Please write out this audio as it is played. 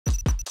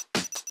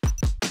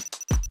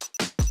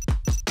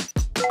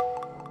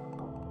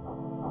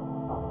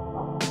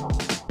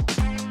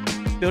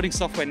Building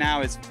software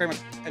now is very much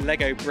a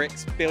Lego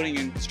bricks, building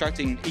and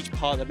constructing each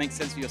part that makes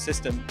sense for your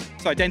system.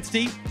 So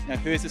identity,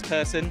 who is this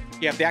person?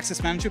 You have the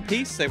access management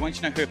piece. So once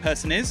you know who a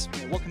person is,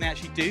 what can they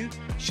actually do?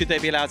 Should they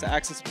be allowed to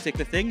access a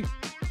particular thing?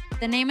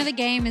 The name of the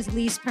game is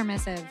least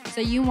permissive. So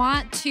you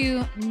want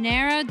to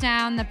narrow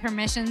down the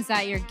permissions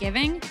that you're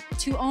giving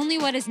to only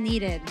what is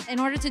needed. In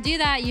order to do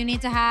that, you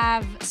need to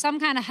have some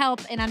kind of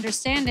help in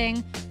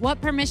understanding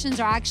what permissions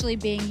are actually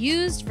being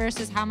used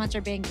versus how much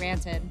are being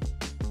granted.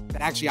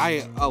 But actually,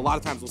 I a lot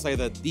of times will say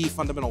that the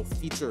fundamental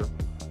feature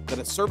that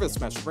a service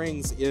mesh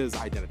brings is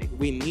identity.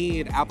 We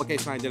need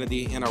application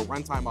identity in a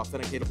runtime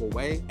authenticatable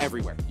way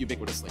everywhere,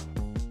 ubiquitously.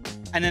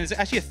 And then there's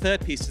actually a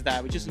third piece to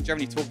that, which isn't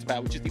generally talked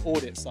about, which is the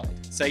audit side.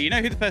 So you know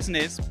who the person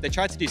is, they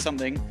tried to do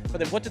something, but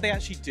then what did they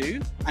actually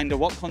do? Under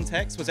what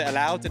context? Was it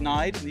allowed,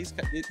 denied? And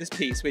this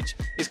piece, which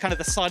is kind of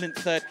the silent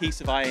third piece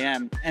of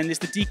IAM, and it's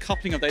the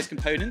decoupling of those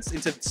components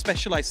into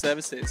specialized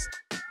services.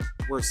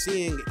 We're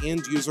seeing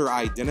end user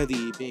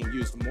identity being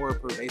used more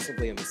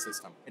pervasively in the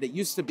system. And it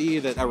used to be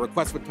that a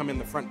request would come in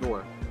the front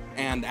door,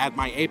 and at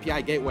my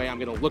API gateway, I'm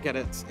going to look at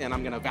it and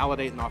I'm going to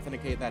validate and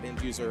authenticate that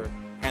end user,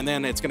 and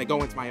then it's going to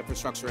go into my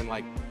infrastructure and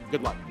like,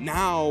 good luck.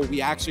 Now we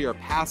actually are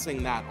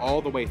passing that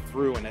all the way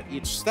through, and at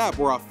each step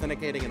we're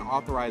authenticating and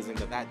authorizing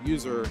that that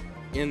user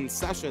in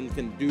session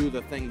can do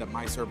the thing that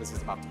my service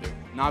is about to do,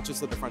 not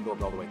just at the front door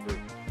but all the way through.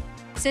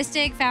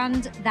 Sysdig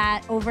found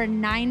that over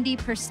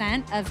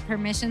 90% of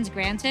permissions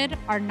granted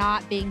are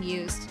not being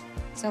used.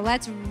 So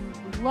let's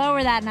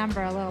lower that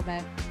number a little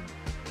bit.